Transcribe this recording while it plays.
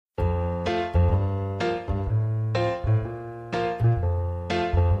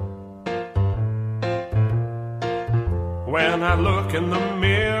When I look in the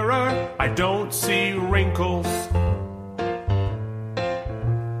mirror, I don't see wrinkles.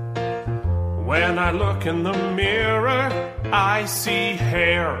 When I look in the mirror, I see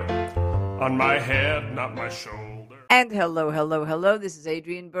hair on my head, not my shoulder. And hello. This is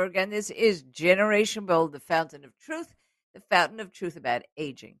Adrienne Berg, and this is Generation Bold, the fountain of truth about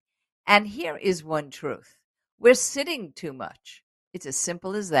aging. And here is one truth. We're sitting too much. It's as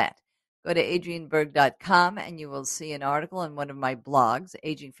simple as that. Go to adrienneberg.com and you will see an article on one of my blogs,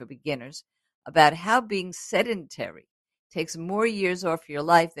 Aging for Beginners, about how being sedentary takes more years off your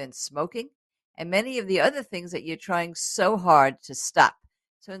life than smoking and many of the other things that you're trying so hard to stop.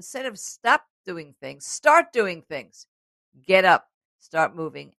 So instead of stop doing things, start doing things. Get up, start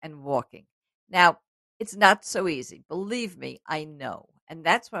moving and walking. Now, it's not so easy. Believe me, I know. And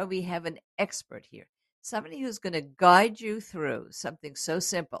that's why we have an expert here, somebody who's going to guide you through something so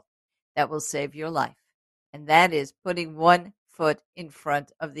simple that will save your life. And that is putting one foot in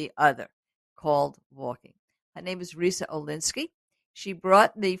front of the other, called walking. Her name is Risa Olinsky. She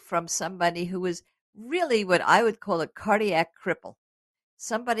brought me from somebody who was really what I would call a cardiac cripple,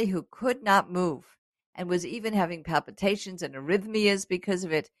 somebody who could not move and was even having palpitations and arrhythmias because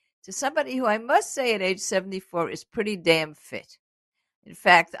of it, to somebody who I must say at age 74 is pretty damn fit. In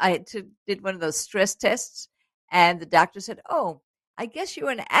fact, I did one of those stress tests, and the doctor said, "Oh, I guess you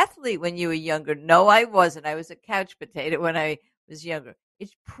were an athlete when you were younger." No, I wasn't. I was a couch potato when I was younger.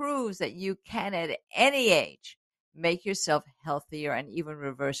 It proves that you can, at any age, make yourself healthier and even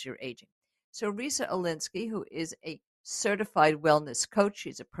reverse your aging. So Risa Olinsky, who is a certified wellness coach,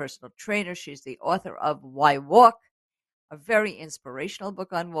 she's a personal trainer, she's the author of Why Walk, a very inspirational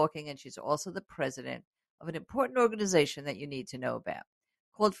book on walking, and she's also the president of an important organization that you need to know about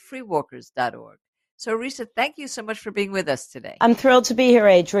called freewalkers.org. So, Risa, thank you so much for being with us today. I'm thrilled to be here,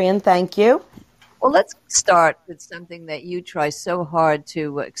 Adrienne. Thank you. Well, let's start with something that you try so hard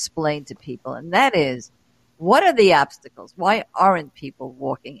to explain to people, and that is, what are the obstacles? Why aren't people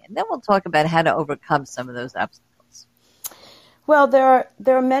walking? And then we'll talk about how to overcome some of those obstacles. Well, there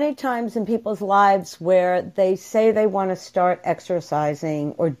are many times in people's lives where they say they want to start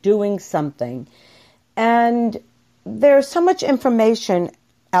exercising or doing something, and there's so much information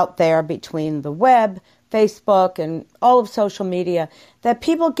out there between the web, Facebook, and all of social media that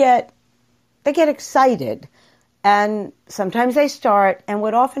people get excited, and sometimes they start, and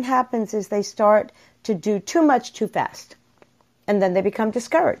what often happens is they start to do too much too fast, and then they become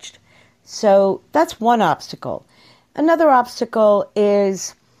discouraged. So that's one obstacle. Another obstacle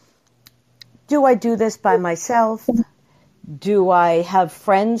is, do I do this by myself? Do I have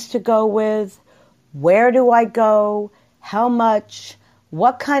friends to go with? Where do I go? How much?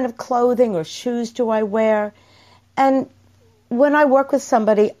 What kind of clothing or shoes do I wear? And when I work with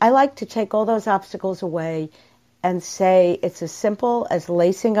somebody, I like to take all those obstacles away and say it's as simple as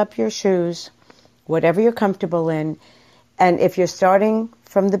lacing up your shoes, whatever you're comfortable in. And if you're starting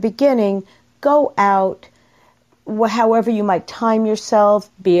from the beginning, go out, however you might time yourself,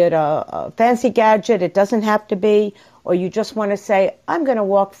 be it a fancy gadget, it doesn't have to be, or you just want to say, I'm going to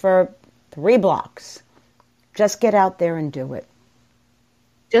walk for 3 blocks. Just get out there and do it.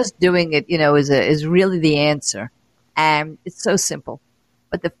 Just doing it, is really the answer. And it's so simple.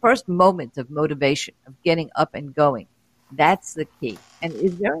 But the first moment of motivation, of getting up and going, that's the key. And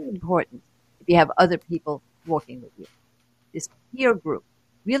it's very important if you have other people walking with you. This peer group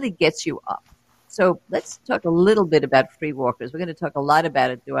really gets you up. So let's talk a little bit about Free Walkers. We're going to talk a lot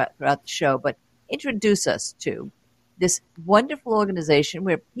about it throughout the show, but introduce us to this wonderful organization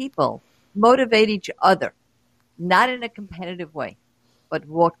where people motivate each other, not in a competitive way, but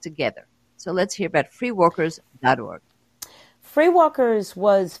walk together. So let's hear about freewalkers.org. Free Walkers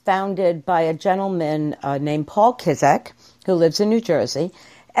was founded by a gentleman named Paul Kizek, who lives in New Jersey,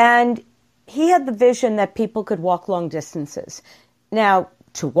 and he had the vision that people could walk long distances. Now,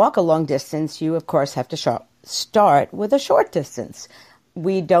 to walk a long distance, you, of course, have to start with a short distance.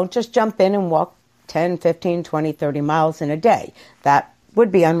 We don't just jump in and walk 10, 15, 20, 30 miles in a day. That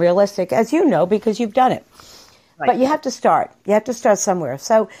would be unrealistic, as you know, because you've done it. Right. But you have to start. You have to start somewhere.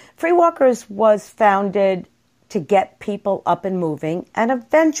 So Free Walkers was founded to get people up and moving and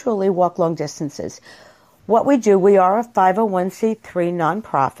eventually walk long distances. What we do, we are a 501c3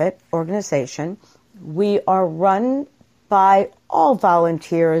 nonprofit organization. We are run by all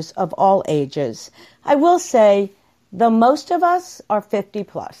volunteers of all ages. I will say the most of us are 50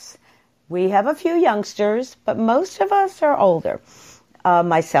 plus. We have a few youngsters, but most of us are older.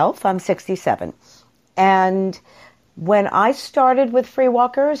 Myself, I'm 67. And when I started with Free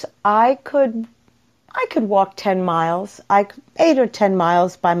Walkers, I could walk 10 miles, 8 or 10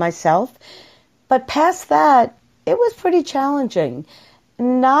 miles by myself. But past that, it was pretty challenging.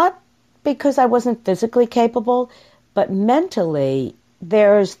 Not because I wasn't physically capable, but mentally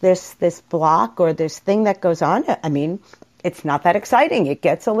there's this block or this thing that goes on. I mean, it's not that exciting. It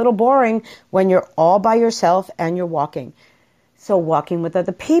gets a little boring when you're all by yourself and you're walking. So walking with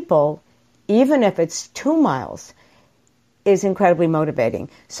other people, even if it's 2 miles, is incredibly motivating.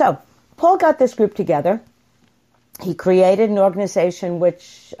 So Paul got this group together. He created an organization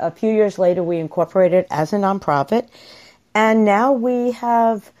which a few years later we incorporated as a nonprofit. And now we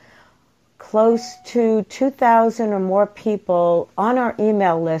have close to 2,000 or more people on our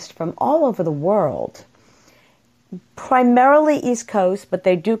email list from all over the world. Primarily East Coast, but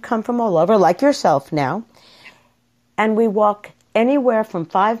they do come from all over, like yourself now. And we walk anywhere from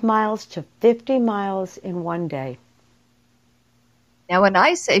 5 miles to 50 miles in one day. Now, when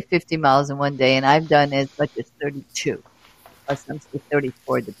I say 50 miles in one day, and I've done as much as 32, or some say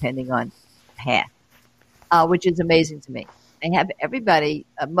 34, depending on path, which is amazing to me. I have everybody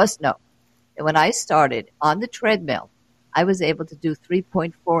must know that when I started on the treadmill, I was able to do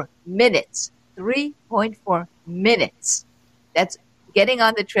 3.4 minutes. 3.4 minutes. That's getting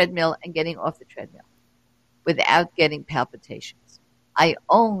on the treadmill and getting off the treadmill without getting palpitations. I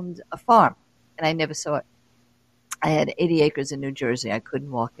owned a farm, and I never saw it. I had 80 acres in New Jersey. I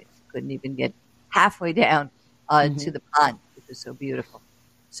couldn't walk it. Couldn't even get halfway down to the pond, which was so beautiful.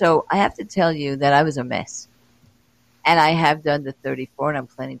 So I have to tell you that I was a mess. And I have done the 34, and I'm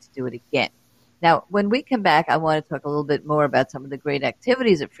planning to do it again. Now, when we come back, I want to talk a little bit more about some of the great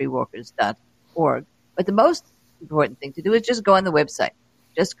activities at freewalkers.org. But the most important thing to do is just go on the website.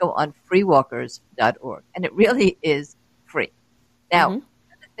 Just go on freewalkers.org. And it really is free. Now, another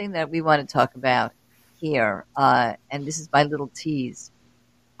thing that we want to talk about here, and this is my little tease.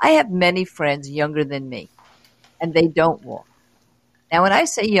 I have many friends younger than me, and they don't walk. Now, when I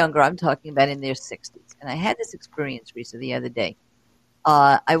say younger, I'm talking about in their 60s. And I had this experience recently the other day.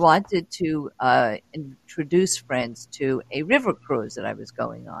 I wanted to introduce friends to a river cruise that I was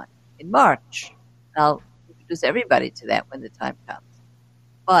going on in March. I'll introduce everybody to that when the time comes.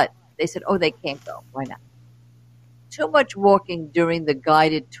 But they said, oh, they can't go. Why not? Too much walking during the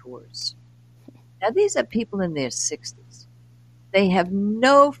guided tours. Now, these are people in their 60s. They have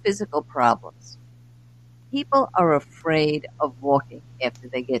no physical problems. People are afraid of walking after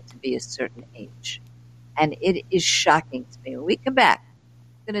they get to be a certain age. And it is shocking to me. When we come back,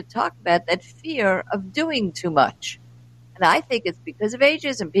 we're going to talk about that fear of doing too much. And I think it's because of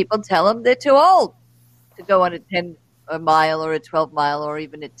ageism. People tell them they're too old to go on a 10-mile or a 12-mile or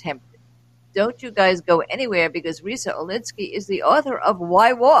even attempt it. Don't you guys go anywhere, because Risa Olinsky is the author of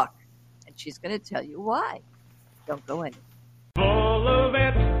Why Walk. And she's going to tell you why. Don't go anywhere. Full of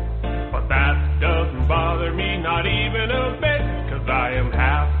it, but that doesn't bother me, not even a bit, 'cause I am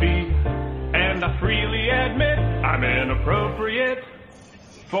happy, and I freely admit I'm inappropriate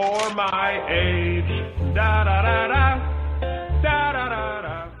for my age. Da da da da, da da da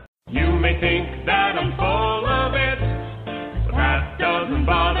da. You may think that I'm full of it, but that doesn't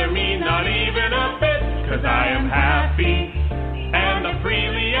bother me, not even a bit, 'cause I am happy, and I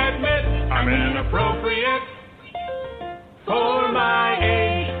freely admit I'm inappropriate for my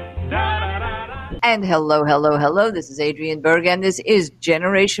age. Da, da, da, da. And hello, hello, hello. This is Adrienne Berg, and this is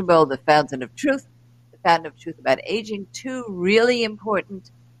Generation Bold, the fountain of truth about aging. 2 really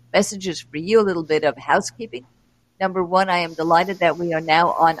important messages for you, a little bit of housekeeping. Number 1, I am delighted that we are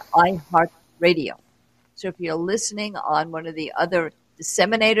now on iHeartRadio. So if you're listening on one of the other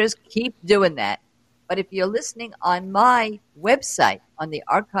disseminators, keep doing that. But if you're listening on my website, on the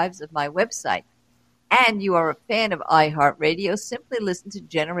archives of my website, and you are a fan of iHeartRadio, simply listen to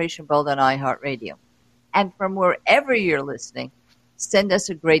Generation Bold on iHeartRadio. And from wherever you're listening, send us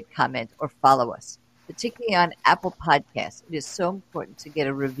a great comment or follow us, particularly on Apple Podcasts. It is so important to get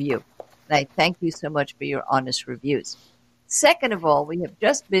a review. And I thank you so much for your honest reviews. Second of all, we have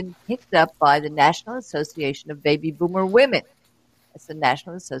just been picked up by the National Association of Baby Boomer Women. It's the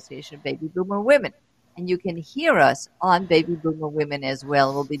National Association of Baby Boomer Women. And you can hear us on Baby Boomer Women as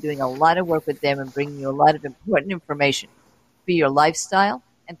well. We'll be doing a lot of work with them and bringing you a lot of important information for your lifestyle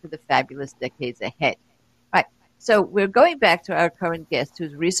and for the fabulous decades ahead. All right. So we're going back to our current guest,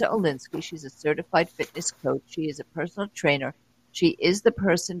 who's Risa Olinsky. She's a certified fitness coach. She is a personal trainer. She is the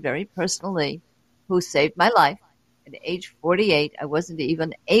person, very personally, who saved my life. At age 48, I wasn't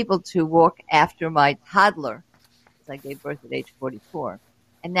even able to walk after my toddler, because I gave birth at age 44.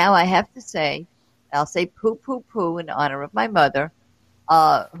 And now I have to say, I'll say poo, poo, poo in honor of my mother,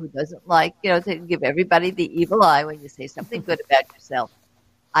 who doesn't like, to give everybody the evil eye when you say something good about yourself.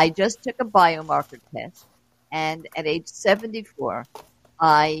 I just took a biomarker test, and at age 74,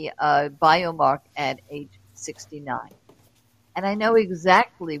 I biomarked at age 69. And I know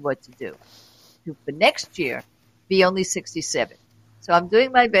exactly what to do to, for next year, be only 67. So I'm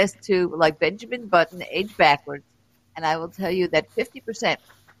doing my best to, like Benjamin Button, age backwards. And I will tell you that 50%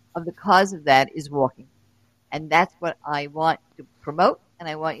 of the cause of that is walking. And that's what I want to promote, and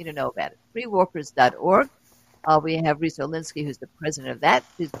I want you to know about it. Freewalkers.org. We have Risa Olinsky, who's the president of that.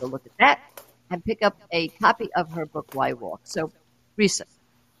 Please go look at that and pick up a copy of her book, Why Walk. So, Risa,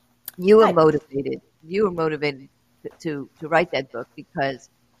 you were motivated. You were motivated to write that book because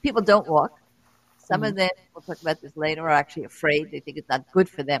people don't walk. Some of them, we'll talk about this later, are actually afraid. They think it's not good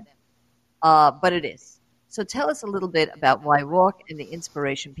for them. But it is. So tell us a little bit about Why Walk and the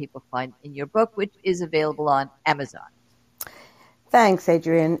inspiration people find in your book, which is available on Amazon. Thanks,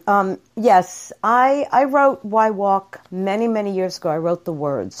 Adrienne. Yes, I wrote Why Walk many, many years ago. I wrote the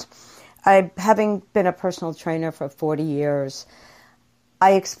words. Having been a personal trainer for 40 years,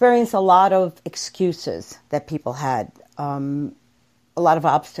 I experienced a lot of excuses that people had, a lot of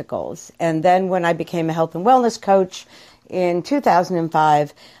obstacles. And then when I became a health and wellness coach in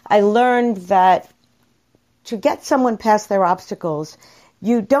 2005, I learned that to get someone past their obstacles,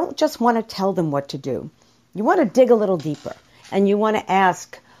 you don't just want to tell them what to do. You want to dig a little deeper, and you want to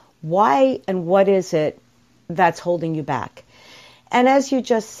ask, why and what is it that's holding you back? And as you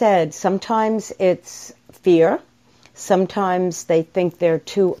just said, sometimes it's fear. Sometimes they think they're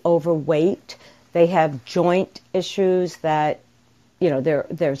too overweight. They have joint issues that,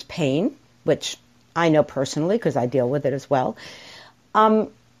 there's pain, which I know personally because I deal with it as well.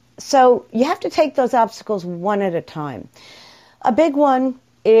 So you have to take those obstacles one at a time. A big one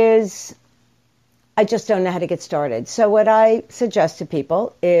is, I just don't know how to get started. So what I suggest to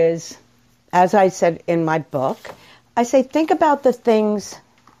people is, as I said in my book, I say, think about the things,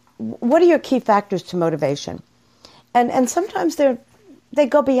 what are your key factors to motivation? And sometimes they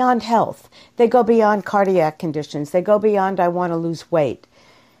go beyond health. They go beyond cardiac conditions. They go beyond, I want to lose weight.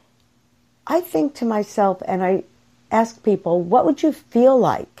 I think to myself, and I ask people, what would you feel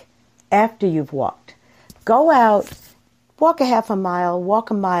like after you've walked? Go out, walk a half a mile, walk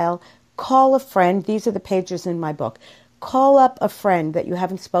a mile, call a friend. These are the pages in my book. Call up a friend that you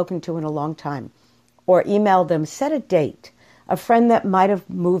haven't spoken to in a long time, or email them, set a date, a friend that might have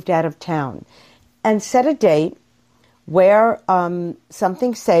moved out of town, and set a date, wear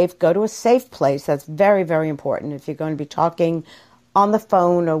something safe, go to a safe place. That's very, very important if you're going to be talking on the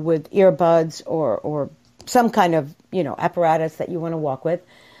phone or with earbuds or some kind of, apparatus that you want to walk with.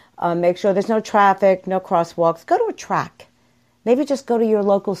 Make sure there's no traffic, no crosswalks. Go to a track. Maybe just go to your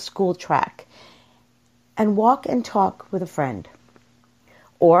local school track and walk and talk with a friend.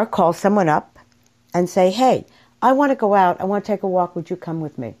 Or call someone up and say, hey, I want to go out. I want to take a walk. Would you come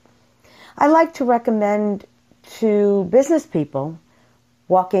with me? I like to recommend to business people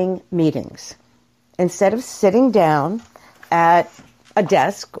walking meetings. Instead of sitting down at a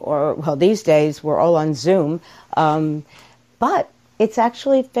desk, or, well, these days we're all on Zoom, but it's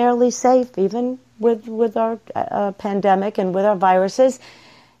actually fairly safe, even with our pandemic and with our viruses.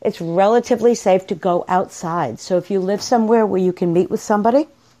 It's relatively safe to go outside. So if you live somewhere where you can meet with somebody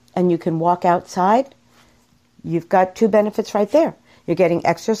and you can walk outside, you've got two benefits right there. You're getting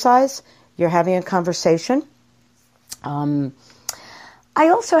exercise, you're having a conversation. I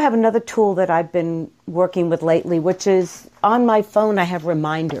also have another tool that I've been working with lately, which is on my phone I have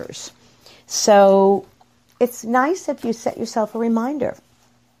reminders. So it's nice if you set yourself a reminder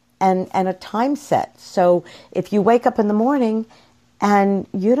and a time set. So if you wake up in the morning and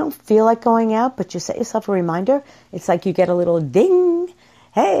you don't feel like going out, but you set yourself a reminder, it's like you get a little ding.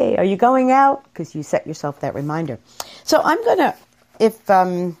 Hey, are you going out? Because you set yourself that reminder. So I'm going to, if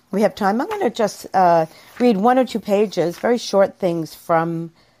we have time, I'm going to just read one or two pages, very short things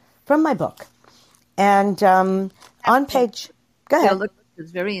from my book. And on page, go ahead. Yeah, look, it's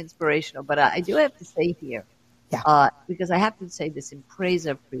very inspirational, but I do have to say here, because I have to say this in praise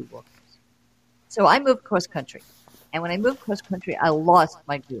of Free Walkers. So I moved cross country, and when I moved cross country, I lost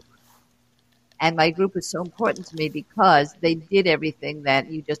my group. And my group was so important to me because they did everything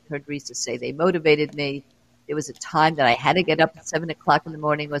that you just heard Risa say. They motivated me. There was a time that I had to get up at 7 o'clock in the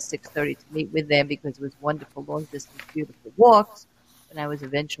morning or 6:30 to meet with them because it was wonderful, long-distance, beautiful walks, and I was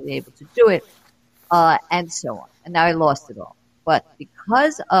eventually able to do it, and so on. And now I lost it all. But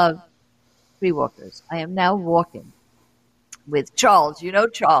because of Free Walkers, I am now walking with Charles. You know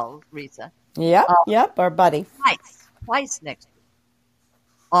Charles, Risa. Yep, our buddy. Twice next week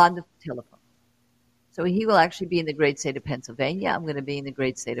on the telephone. So he will actually be in the great state of Pennsylvania. I'm going to be in the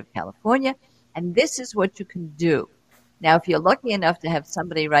great state of California. And this is what you can do. Now, if you're lucky enough to have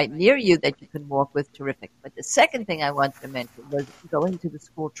somebody right near you that you can walk with, terrific. But the second thing I wanted to mention was going to the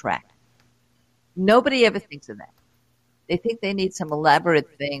school track. Nobody ever thinks of that. They think they need some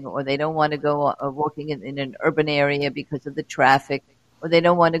elaborate thing, or they don't want to go walking in an urban area because of the traffic, or they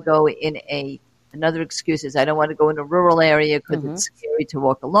don't want to go in another excuse is I don't want to go in a rural area because it's scary to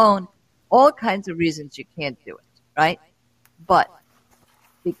walk alone. All kinds of reasons you can't do it, right? But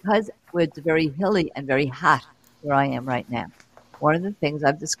because it's very hilly and very hot where I am right now, one of the things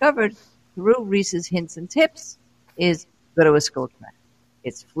I've discovered through Reese's hints and tips is go to a school track.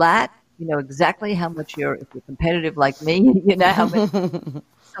 It's flat. You know exactly how much if you're competitive like me, you know how much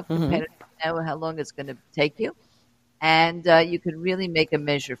competitive, you know how long it's going to take you. And you can really make a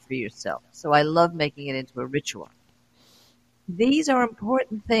measure for yourself. So I love making it into a ritual. These are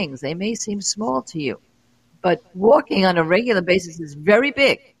important things. They may seem small to you, but walking on a regular basis is very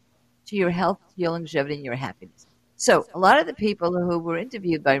big to your health, to your longevity, and your happiness. So a lot of the people who were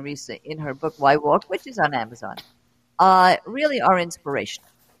interviewed by Risa in her book, Why Walk, which is on Amazon, really are inspirational.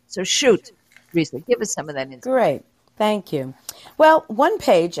 So shoot, Risa, give us some of that inspiration. Great. Thank you. Well, one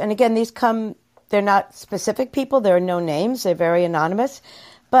page, and again, they're not specific people. There are no names. They're very anonymous.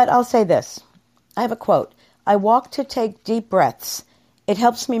 But I'll say this. I have a quote. I walk to take deep breaths. It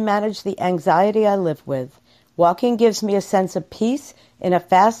helps me manage the anxiety I live with. Walking gives me a sense of peace in a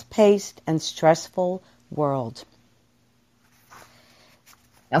fast-paced and stressful world.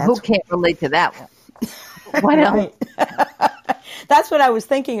 Now, who can't relate to that one? What else? That's what I was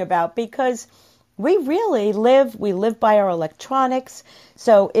thinking about, because we really live by our electronics.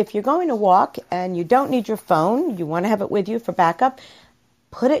 So if you're going to walk and you don't need your phone, you want to have it with you for backup,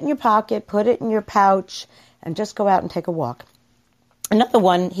 put it in your pocket, put it in your pouch, and just go out and take a walk. Another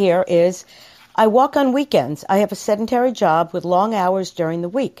one here is, I walk on weekends. I have a sedentary job with long hours during the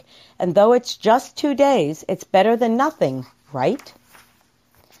week. And though it's just 2 days, it's better than nothing, right?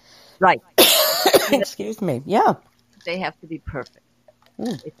 Right. Excuse me. Yeah. They have to be perfect.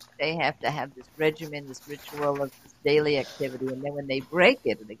 They have to have this regimen, this ritual of this daily activity, and then when they break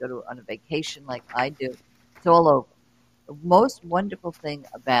it and they go on a vacation like I do, it's all over. The most wonderful thing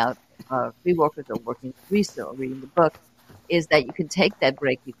about free walkers or working with Risa or reading the book is that you can take that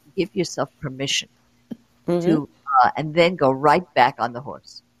break, you can give yourself permission to, and then go right back on the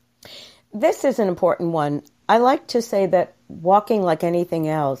horse. This is an important one. I like to say that walking, like anything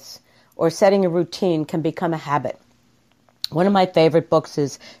else, or setting a routine, can become a habit. One of my favorite books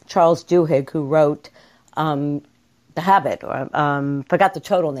is Charles Duhigg, who wrote The Habit, or forgot the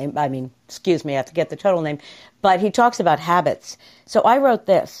total name. I forget the total name. But he talks about habits. So I wrote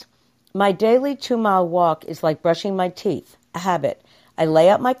this. My daily 2-mile walk is like brushing my teeth, a habit. I lay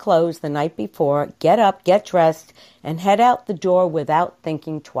out my clothes the night before, get up, get dressed, and head out the door without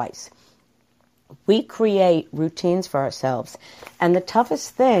thinking twice. We create routines for ourselves. And the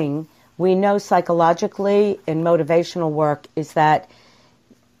toughest thing we know psychologically in motivational work is that,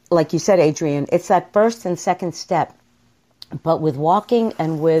 like you said, Adrienne, it's that first and second step. But with walking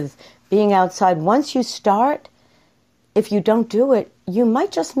and with being outside, once you start, if you don't do it, you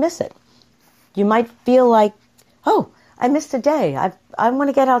might just miss it. You might feel like, oh, I missed a day. I want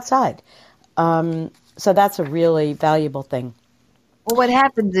to get outside. So that's a really valuable thing. Well, what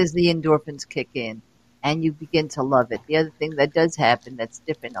happens is the endorphins kick in and you begin to love it. The other thing that does happen that's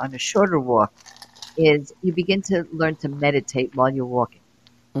different on a shorter walk is you begin to learn to meditate while you're walking.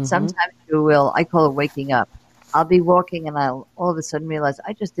 Sometimes you will, I call it waking up. I'll be walking and I'll all of a sudden realize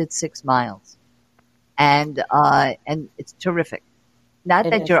I just did 6 miles. And it's terrific. Not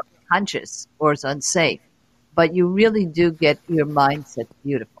that you're unconscious or it's unsafe, but you really do get your mindset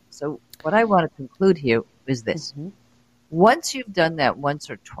beautiful. So what I want to conclude here is this. Once you've done that once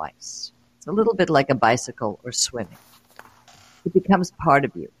or twice, it's a little bit like a bicycle or swimming. It becomes part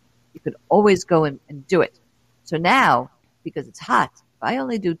of you. You could always go and do it. So now, because it's hot, if I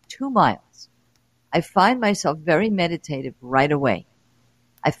only do 2 miles, I find myself very meditative right away.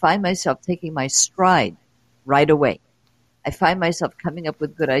 I find myself taking my stride right away. I find myself coming up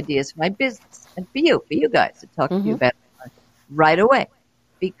with good ideas for my business and for you guys to talk to you about it right away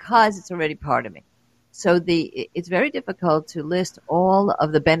because it's already part of me. So it's very difficult to list all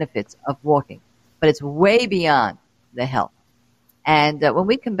of the benefits of walking, but it's way beyond the health. And when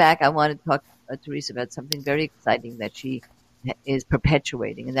we come back, I want to talk to Risa about something very exciting that she is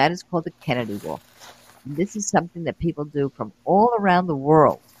perpetuating, and that is called the Kennedy Walk. And this is something that people do from all around the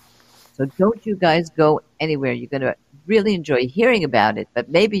world. So don't you guys go anywhere. You're going to really enjoy hearing about it, but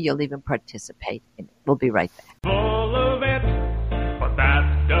maybe you'll even participate in it. We'll be right back. Full of it, but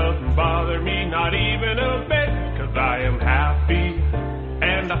that doesn't bother me, not even a bit, 'cause I am happy,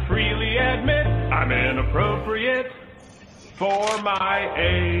 and I freely admit I'm inappropriate for my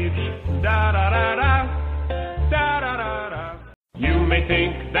age. Da da da da, da da da da. You may think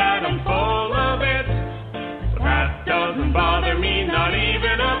think that I'm full of it, but that doesn't bother me not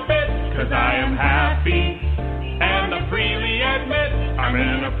even a bit, 'cause I am happy, and I freely admit I'm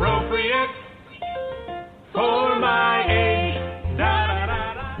inappropriate for my age.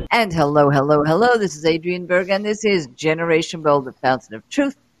 Da-da-da-da. And hello. This is Adrienne Berg, and this is Generation Bold, the Fountain of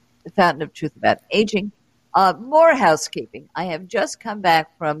Truth about aging. More housekeeping. I have just come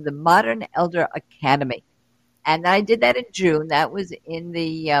back from the Modern Elder Academy, and I did that in June. That was in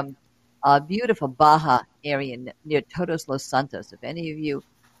the beautiful Baja area near Todos Los Santos. If any of you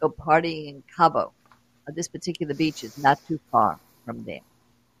go partying in Cabo, this particular beach is not too far from there.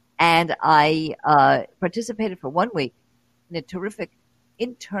 And I participated for 1 week in a terrific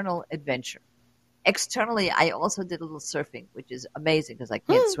internal adventure. Externally, I also did a little surfing, which is amazing because I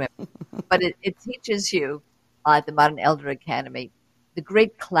can't swim. But it teaches you at the Modern Elder Academy the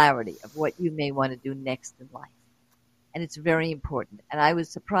great clarity of what you may want to do next in life. And it's very important. And I was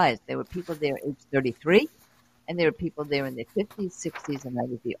surprised. There were people there age 33, and there were people there in their 50s, 60s, and I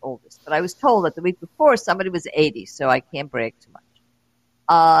was the oldest. But I was told that the week before somebody was 80, so I can't brag too much.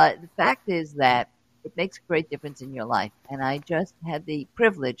 The fact is that it makes a great difference in your life. And I just had the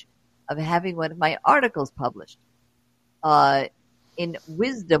privilege of having one of my articles published in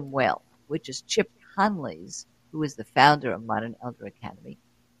Wisdom Well, which is Chip Conley's, who is the founder of Modern Elder Academy,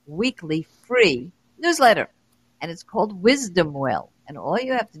 weekly free newsletter. And it's called Wisdom Well. And all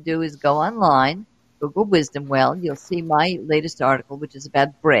you have to do is go online, Google Wisdom Well. You'll see my latest article, which is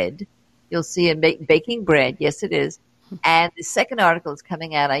about bread. You'll see it baking bread. Yes, it is. And the second article is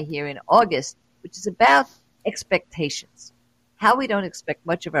coming out, I hear, in August, which is about expectations. How we don't expect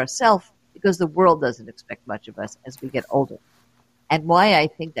much of ourselves because the world doesn't expect much of us as we get older. And why I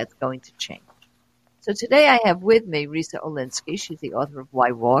think that's going to change. So today I have with me Risa Olinsky. She's the author of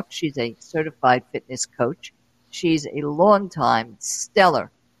Why Walk. She's a certified fitness coach. She's a long-time stellar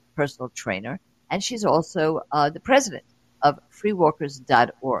personal trainer. And she's also the president of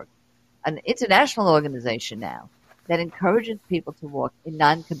freewalkers.org, an international organization now that encourages people to walk in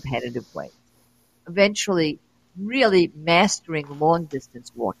non-competitive ways, eventually really mastering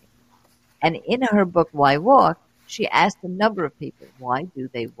long-distance walking. And in her book, Why Walk, she asked a number of people, why do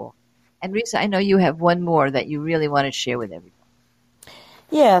they walk? And Risa, I know you have one more that you really want to share with everyone.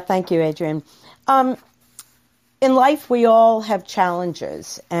 Yeah, thank you, Adrienne. In life, we all have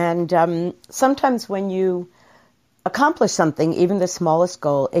challenges. And sometimes when you accomplish something, even the smallest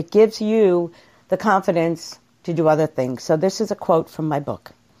goal, it gives you the confidence to do other things. So this is a quote from my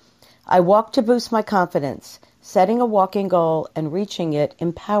book. I walk to boost my confidence. Setting a walking goal and reaching it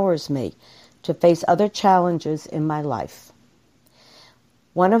empowers me to face other challenges in my life.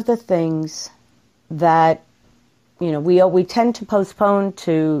 One of the things that we tend to postpone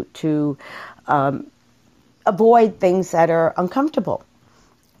to avoid things that are uncomfortable.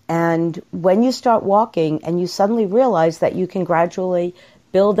 And when you start walking and you suddenly realize that you can gradually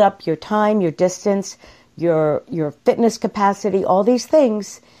build up your time, your distance, your fitness capacity, all these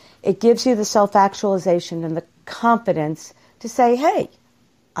things, it gives you the self-actualization and the confidence to say, hey,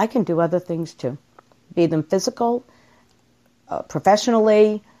 I can do other things too, be them physical,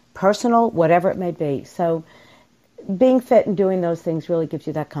 professionally, personal, whatever it may be. So being fit and doing those things really gives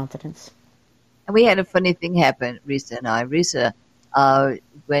you that confidence. And we had a funny thing happen, Risa and I. Risa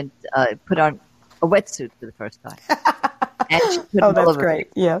put on a wetsuit for the first time. And she put oh, that's great.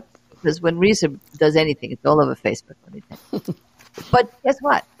 Facebook. Yeah. Because when Risa does anything, it's all over Facebook. Let me tell you. But guess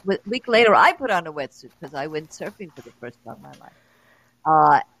what? A week later, I put on a wetsuit because I went surfing for the first time in my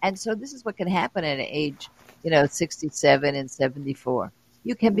life. And so this is what can happen at age, 67 and 74.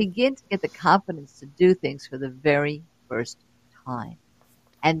 You can begin to get the confidence to do things for the very first time.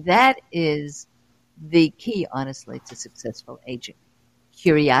 And that is the key, honestly, to successful aging.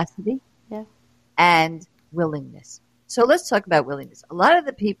 Curiosity and willingness. So let's talk about willingness. A lot of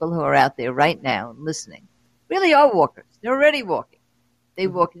the people who are out there right now listening really are walkers. They're already walking. They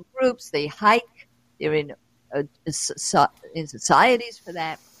walk in groups. They hike. They're in societies for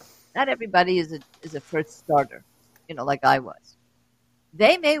that. Not everybody is a first starter, like I was.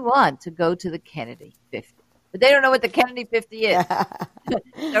 They may want to go to the Kennedy 50, but they don't know what the Kennedy 50 is.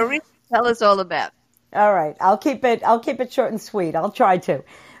 So Risa, tell us all about it. All right. I'll keep it short and sweet. I'll try to.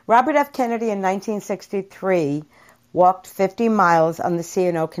 Robert F. Kennedy in 1963 walked 50 miles on the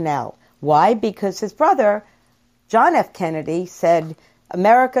C&O Canal. Why? Because his brother, John F. Kennedy, said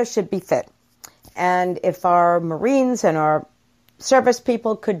America should be fit. And if our Marines and our service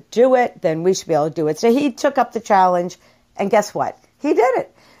people could do it, then we should be able to do it. So he took up the challenge, and guess what? He did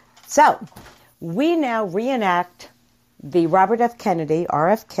it. So we now reenact the Robert F. Kennedy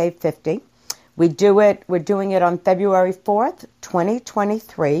RFK 50. We're doing it on February 4th,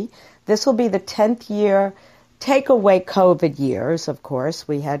 2023. This will be the 10th year, take away COVID years, of course.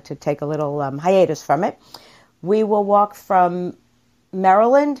 We had to take a little hiatus from it. We will walk from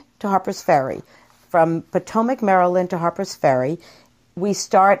Maryland to Harpers Ferry, from Potomac, Maryland to Harpers Ferry. We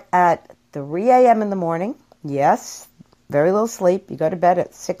start at 3 a.m. in the morning. Yes, very little sleep. You go to bed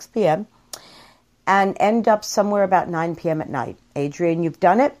at 6 p.m. and end up somewhere about 9 p.m. at night. Adrienne, you've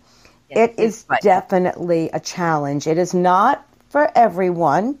done it. It is definitely a challenge. It is not for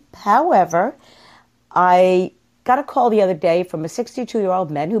everyone. However, I got a call the other day from a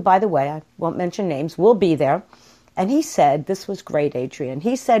 62-year-old man who, by the way, I won't mention names, will be there. And he said, this was great, Adrienne.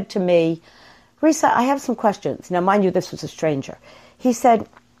 He said to me, Risa, I have some questions. Now, mind you, this was a stranger. He said,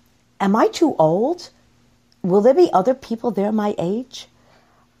 am I too old? Will there be other people there my age?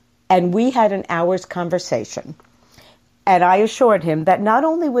 And we had an hour's conversation. And I assured him that not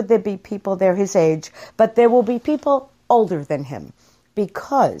only would there be people there his age, but there will be people older than him.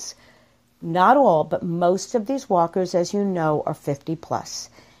 Because not all, but most of these walkers, as you know, are 50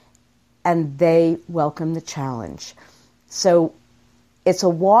 plus. And they welcome the challenge. So it's a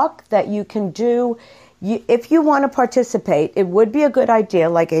walk that you can do. If you want to participate, it would be a good idea,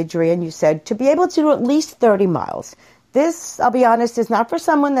 like Adrienne, you said, to be able to do at least 30 miles. This, I'll be honest, is not for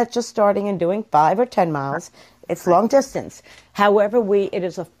someone that's just starting and doing 5 or 10 miles. It's long distance. However, it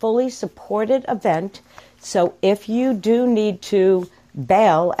is a fully supported event. So if you do need to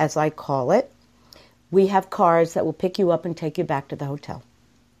bail, as I call it, we have cars that will pick you up and take you back to the hotel.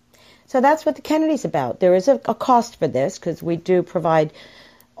 So that's what the Kennedy's about. There is a cost for this because we do provide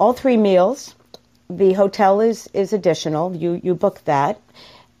all 3 meals. The hotel is additional. You book that.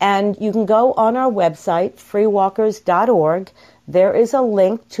 And you can go on our website, freewalkers.org. There is a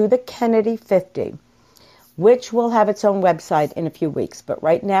link to the Kennedy 50, which will have its own website in a few weeks. But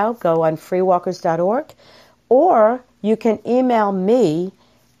right now, go on freewalkers.org. Or you can email me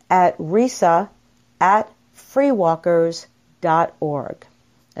at risa@freewalkers.org.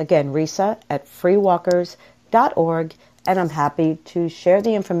 Again, risa@freewalkers.org. And I'm happy to share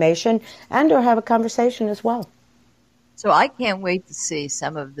the information and or have a conversation as well. So I can't wait to see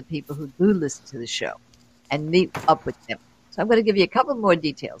some of the people who do listen to the show and meet up with them. So I'm going to give you a couple more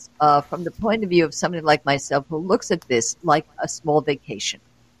details from the point of view of somebody like myself who looks at this like a small vacation,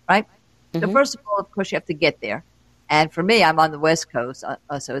 right? Mm-hmm. So first of all, of course, you have to get there. And for me, I'm on the West Coast,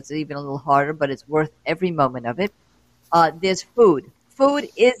 so it's even a little harder, but it's worth every moment of it. There's food. Food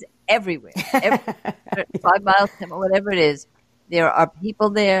is everywhere. 5 miles, 10 miles, whatever it is. There are people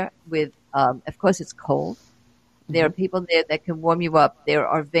there with, of course, it's cold. There are people there that can warm you up. There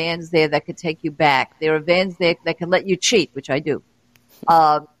are vans there that can take you back. There are vans there that can let you cheat, which I do,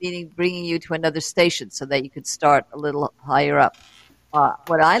 meaning bringing you to another station so that you could start a little higher up.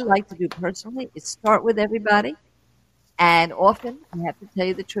 What I like to do personally is start with everybody. And often, I have to tell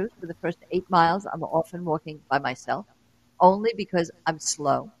you the truth, for the first 8 miles, I'm often walking by myself, only because I'm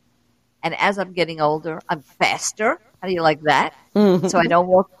slow. And as I'm getting older, I'm faster. How do you like that? So I don't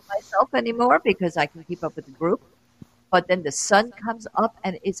walk by myself anymore because I can keep up with the group. But then the sun comes up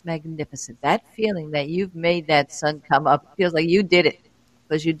and it's magnificent. That feeling that you've made that sun come up feels like you did it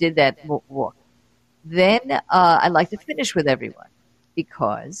because you did that walk. Then I like to finish with everyone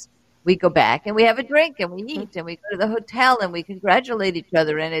because we go back and we have a drink and we eat and we go to the hotel and we congratulate each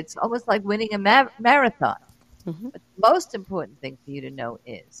other. And it's almost like winning a marathon. Mm-hmm. But the most important thing for you to know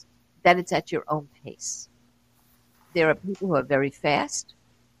is that it's at your own pace. There are people who are very fast.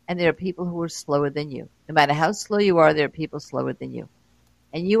 And there are people who are slower than you. No matter how slow you are, there are people slower than you.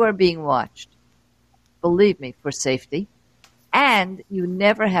 And you are being watched, believe me, for safety. And you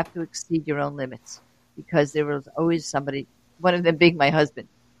never have to exceed your own limits because there is always somebody, one of them being my husband,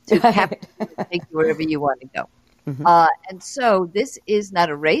 to take you wherever you want to go. Mm-hmm. And so this is not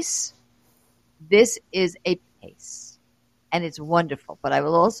a race. This is a pace. And it's wonderful. But I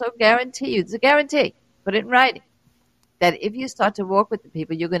will also guarantee you, it's a guarantee, put it in writing, that if you start to walk with the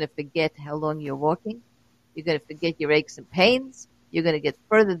people, you're going to forget how long you're walking. You're going to forget your aches and pains. You're going to get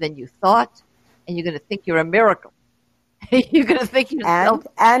further than you thought. And you're going to think you're a miracle. You're going to think yourself.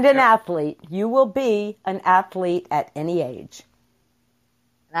 And an athlete. You will be an athlete at any age.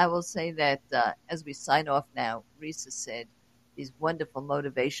 And I will say that as we sign off now, Risa said these wonderful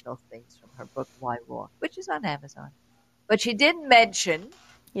motivational things from her book, Why Walk, which is on Amazon. But she didn't mention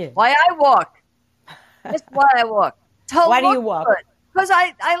why I walk. Just why I walk. Why do you walk? Because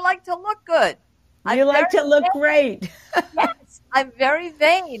I like to look good. You like to look great. Yes, I'm very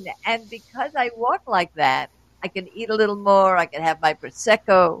vain. And because I walk like that, I can eat a little more. I can have my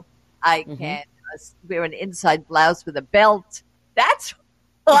Prosecco. I can wear an inside blouse with a belt. That's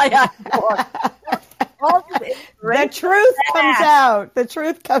All this The inspiration. truth comes out. The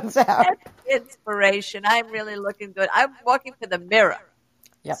truth comes out. Inspiration. I'm really looking good. I'm walking for the mirror.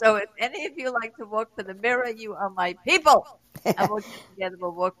 Yep. So if any of you like to walk for the mirror, you are my people. And we'll get together.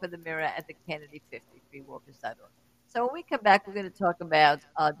 We'll walk for the mirror at the Kennedy 50, freewalkers.org. So when we come back, we're going to talk about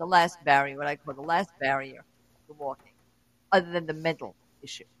the last barrier, what I call the last barrier to walking, other than the mental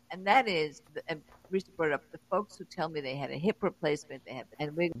issue. And that is, and Risa brought it up, the folks who tell me they had a hip replacement, they have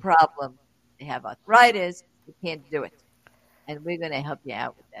a big problem, they have arthritis, they can't do it. And we're going to help you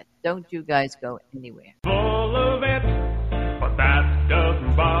out with that. Don't you guys go anywhere. Full of it, but that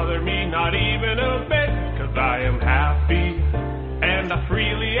doesn't bother me not even a bit, 'cause I am happy, and I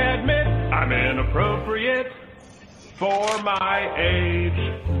freely admit I'm inappropriate for my age.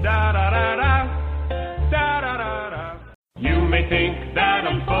 Da da da da, da da da da. You may think that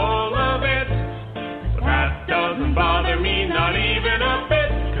I'm full of it, but that doesn't bother me not even a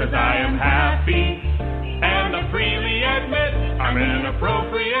bit, 'cause I am happy, and I freely admit I'm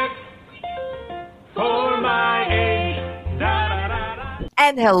inappropriate for my age. Da da da da.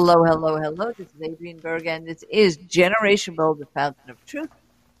 And hello, hello, hello. This is Adrienne Berg, and this is Generation Bold, the Fountain of Truth,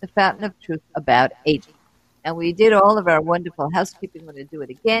 the Fountain of Truth about aging. And we did all of our wonderful housekeeping. We're going to do it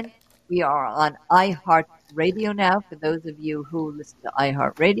again. We are on iHeartRadio now. For those of you who listen to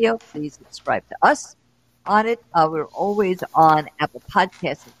iHeartRadio, please subscribe to us on it. We're always on Apple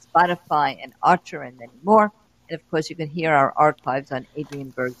Podcasts and Spotify and Archer and many more. And, of course, you can hear our archives on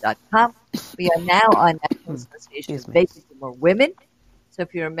adrienneberg.com. We are now on National Association of Baby Boomer Women. So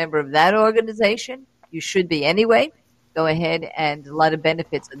if you're a member of that organization, you should be anyway. Go ahead, and a lot of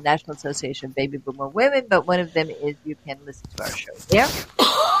benefits of the National Association of Baby Boomer Women, but one of them is you can listen to our show there.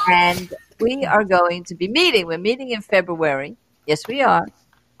 And we are going to be meeting. We're meeting in February. Yes, we are.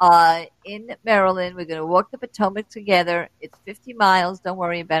 In Maryland. We're going to walk the Potomac together. It's 50 miles. Don't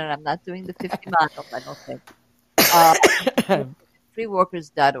worry about it. I'm not doing the 50 miles, I don't think.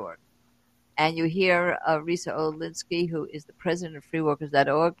 Freewalkers.org. And you hear Risa Olinsky, who is the president of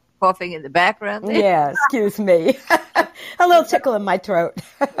freewalkers.org, coughing in the background there. Yeah, excuse me. A little tickle in my throat.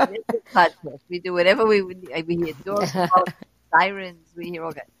 We do whatever we hear dogs, sirens, we hear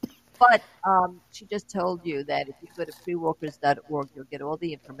all kinds. But she just told you that if you go to freewalkers.org, you'll get all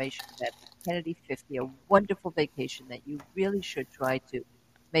the information about the Kennedy 50, a wonderful vacation that you really should try to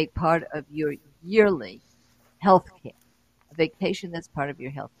make part of your yearly health care, a vacation that's part of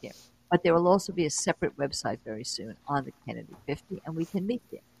your health care. But there will also be a separate website very soon on the Kennedy 50, and we can meet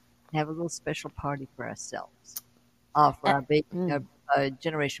there and have a little special party for ourselves, for our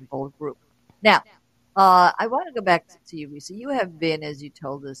Generation Bold group. Now, I want to go back to you, Risa. You have been, as you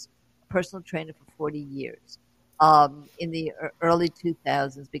told us, a personal trainer for 40 years. In the early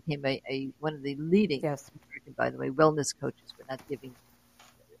 2000s, became one of the leading, by the way, wellness coaches. We're not giving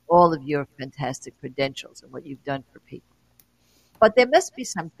all of your fantastic credentials and what you've done for people. But there must be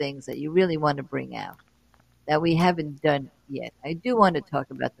some things that you really want to bring out that we haven't done yet. I do want to talk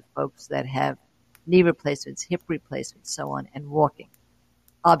about the folks that have knee replacements, hip replacements, so on, and walking.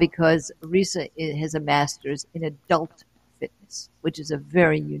 Because Risa has a master's in adult fitness, which is a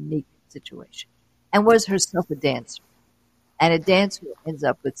very unique situation, and was herself a dancer. And a dancer ends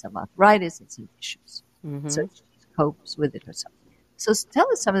up with some arthritis and some issues. Mm-hmm. So she copes with it herself. So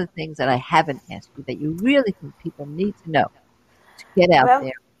tell us some of the things that I haven't asked you that you really think people need to know to get out there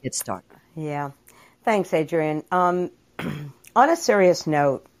and get started. Yeah. Thanks, Adrienne. On a serious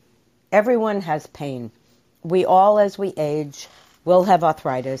note, everyone has pain. We all, as we age, will have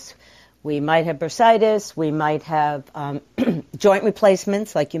arthritis. We might have bursitis. We might have joint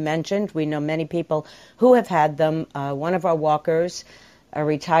replacements, like you mentioned. We know many people who have had them. One of our walkers, a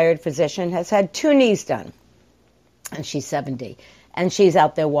retired physician, has had 2 knees done, and she's 70. And she's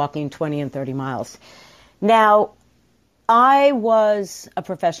out there walking 20 and 30 miles. Now, I was a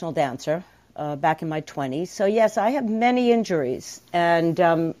professional dancer back in my 20s. So, yes, I have many injuries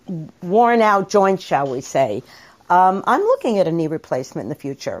and worn out joints, shall we say. I'm looking at a knee replacement in the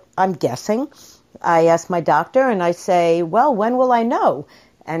future. I'm guessing. I ask my doctor and I say, well, when will I know?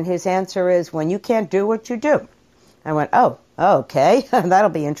 And his answer is, when you can't do what you do. I went, oh, okay, that'll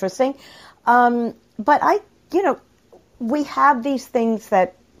be interesting. But we have these things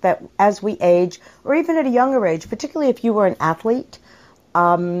that as we age, or even at a younger age, particularly if you were an athlete,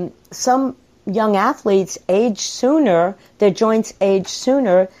 some young athletes age sooner, their joints age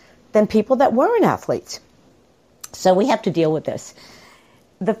sooner than people that weren't athletes. So we have to deal with this.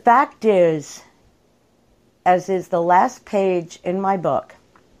 The fact is, as is the last page in my book,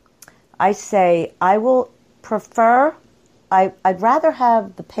 I say I will prefer, I'd rather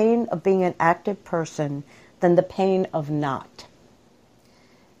have the pain of being an active person than the pain of not.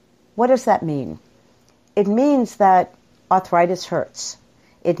 what does that mean? It means that arthritis hurts.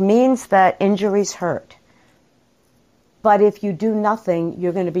 It means that injuries hurt. But if you do nothing,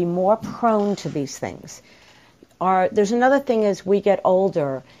 you're going to be more prone to these things. There's another thing as we get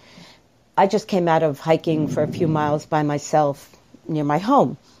older. I just came out of hiking for a few miles by myself near my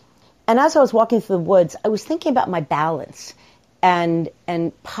home. And as I was walking through the woods, I was thinking about my balance and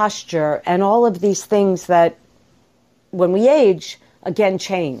posture and all of these things that when we age, again,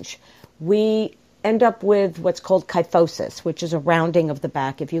 change. We end up with what's called kyphosis, which is a rounding of the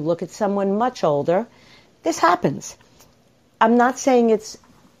back. If you look at someone much older, this happens. I'm not saying it's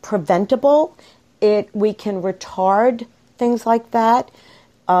preventable. We can retard things like that.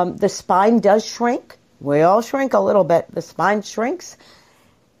 The spine does shrink. We all shrink a little bit. The spine shrinks.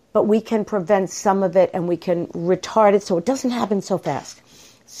 But we can prevent some of it and we can retard it so it doesn't happen so fast.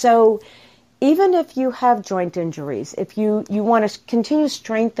 So even if you have joint injuries, if you want to continue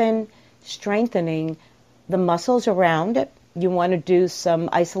strengthening the muscles around it, you want to do some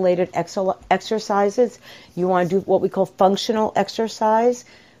isolated exercises. You want to do what we call functional exercise,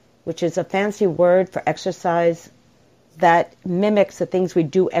 which is a fancy word for exercise that mimics the things we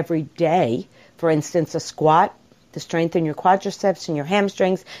do every day. For instance, a squat to strengthen your quadriceps and your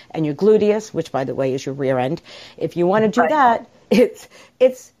hamstrings and your gluteus, which, by the way, is your rear end. If you want to do that,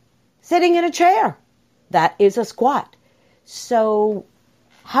 it's sitting in a chair. That is a squat. So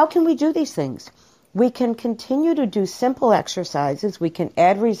how can we do these things? We can continue to do simple exercises. We can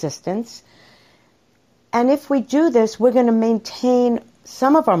add resistance. And if we do this, we're going to maintain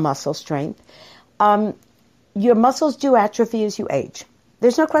some of our muscle strength. Your muscles do atrophy as you age.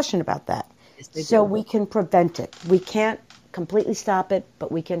 There's no question about that. Yes, so we can prevent it. We can't completely stop it,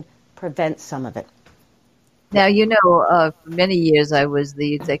 but we can prevent some of it. Now, for many years I was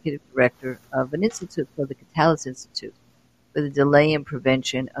the executive director of an institute called the Catalyst Institute for the delay and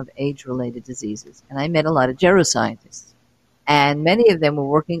prevention of age-related diseases. And I met a lot of geroscientists. And many of them were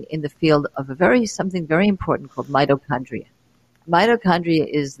working in the field of something very important called mitochondria. Mitochondria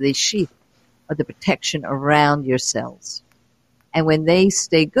is the sheath or the protection around your cells. And when they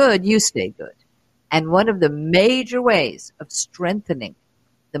stay good, you stay good. And one of the major ways of strengthening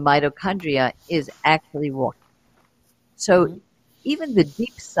the mitochondria is actually walking. So even the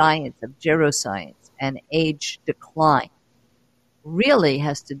deep science of geroscience and age decline really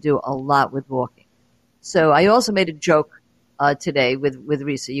has to do a lot with walking. So I also made a joke today with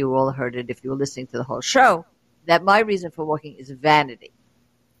Risa. You all heard it if you were listening to the whole show, that my reason for walking is vanity.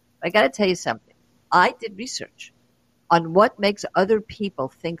 I got to tell you something. I did research on what makes other people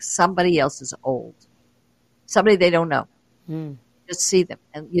think somebody else is old, somebody they don't know. Just see them.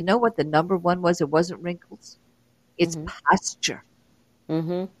 And you know what the number one was? It wasn't wrinkles. It's posture.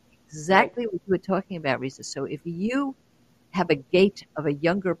 Exactly what you were talking about, Risa. So if you have a gait of a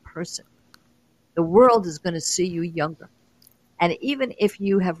younger person, the world is going to see you younger. And even if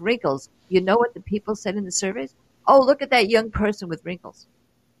you have wrinkles, you know what the people said in the surveys? Oh, look at that young person with wrinkles.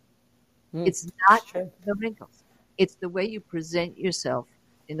 It's not the wrinkles. It's the way you present yourself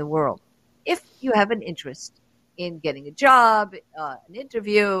in the world. If you have an interest in getting a job, an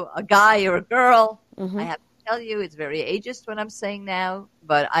interview, a guy or a girl, I have to tell you, it's very ageist what I'm saying now,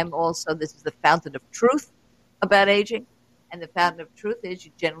 but this is the fountain of truth about aging. And the fountain of truth is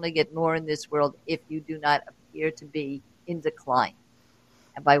you generally get more in this world if you do not appear to be in decline.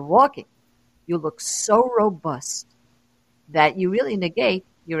 And by walking, you look so robust that you really negate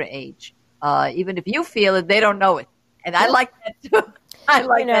your age. Even if you feel it, they don't know it. And I like that too. I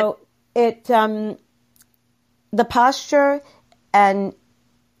like that. The posture, and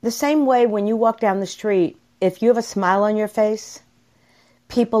the same way when you walk down the street, if you have a smile on your face,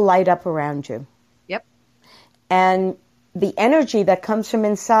 people light up around you. Yep. And the energy that comes from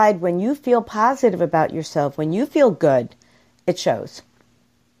inside when you feel positive about yourself, when you feel good, it shows.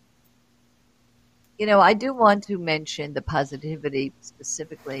 I do want to mention the positivity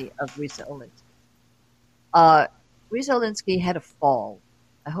specifically of Risa Olinsky. Risa Olinsky had a fall.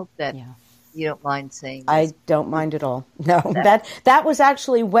 I hope that you don't mind saying this. I don't mind at all. No, that was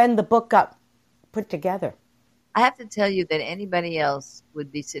actually when the book got put together. I have to tell you that anybody else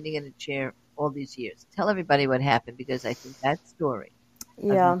would be sitting in a chair all these years. Tell everybody what happened, because I think that story.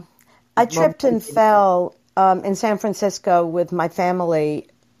 Yeah. I tripped and fell in San Francisco with my family,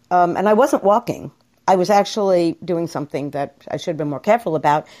 and I wasn't walking. I was actually doing something that I should have been more careful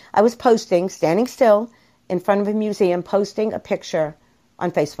about. I was standing still in front of a museum, posting a picture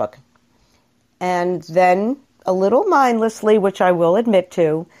on Facebook. And then, a little mindlessly, which I will admit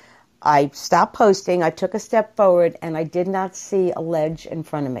to, I stopped posting, I took a step forward, and I did not see a ledge in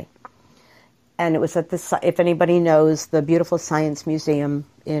front of me. And it was at the, if anybody knows, the beautiful Science Museum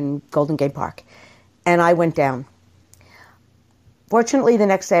in Golden Gate Park. And I went down. Fortunately, the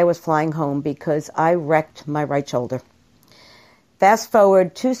next day I was flying home because I wrecked my right shoulder. Fast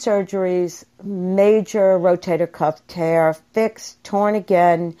forward, 2 surgeries, major rotator cuff tear, fixed, torn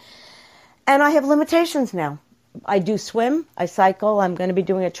again, and I have limitations now. I do swim, I cycle, I'm going to be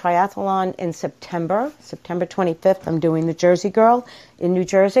doing a triathlon in September 25th. I'm doing the Jersey Girl in New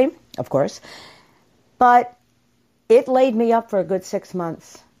Jersey, of course. But it laid me up for a good 6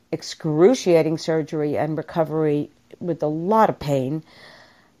 months. Excruciating surgery and recovery with a lot of pain.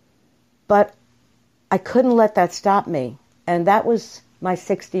 But I couldn't let that stop me. And that was my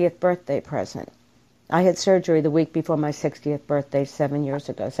 60th birthday present. I had surgery the week before my 60th birthday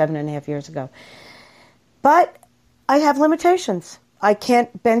 7.5 years ago. But I have limitations. I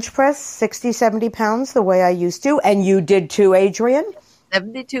can't bench press 60, 70 pounds the way I used to. And you did too, Adrian.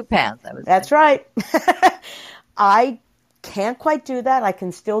 72 pounds. That's right. I can't quite do that. I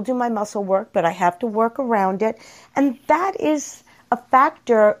can still do my muscle work, but I have to work around it. And that is a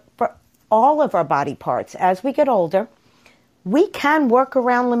factor for all of our body parts. As we get older, we can work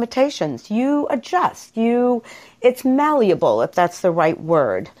around limitations. You adjust. It's malleable, if that's the right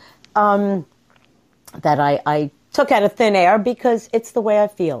word, that I took out of thin air because it's the way I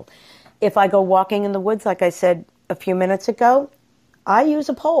feel. If I go walking in the woods, like I said a few minutes ago, I use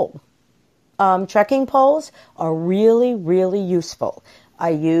a pole. Trekking poles are really, really useful. I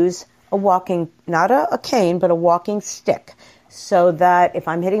use a walking, not a cane, but a walking stick, so that if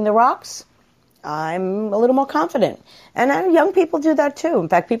I'm hitting the rocks, I'm a little more confident. And young people do that too. In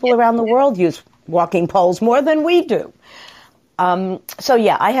fact, people around the world use walking poles more than we do. So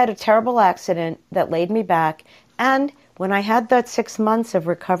yeah, I had a terrible accident that laid me back. And when I had that 6 months of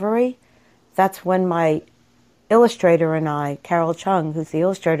recovery, that's when my illustrator and I, Carol Chung, who's the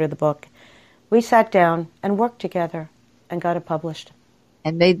illustrator of the book, we sat down and worked together and got it published.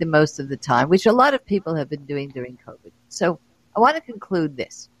 And made the most of the time, which a lot of people have been doing during COVID. So I want to conclude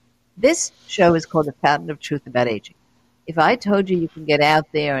this. This show is called The Fountain of Truth About Aging. If I told you can get out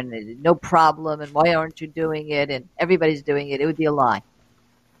there and no problem, and why aren't you doing it, and everybody's doing it, it would be a lie.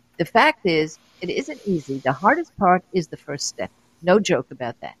 The fact is, it isn't easy. The hardest part is the first step. No joke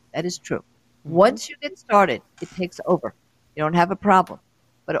about that. That is true. Mm-hmm. Once you get started, it takes over. You don't have a problem.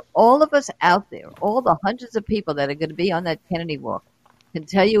 But all of us out there, all the hundreds of people that are going to be on that Kennedy walk, can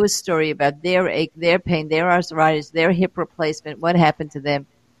tell you a story about their ache, their pain, their arthritis, their hip replacement, what happened to them.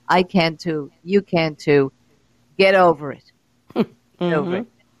 I can too. You can too. Get over it. Get over it.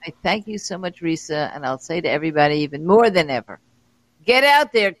 I thank you so much, Risa, and I'll say to everybody even more than ever, get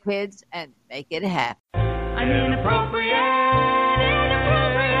out there, kids, and make it happen. I'm inappropriate.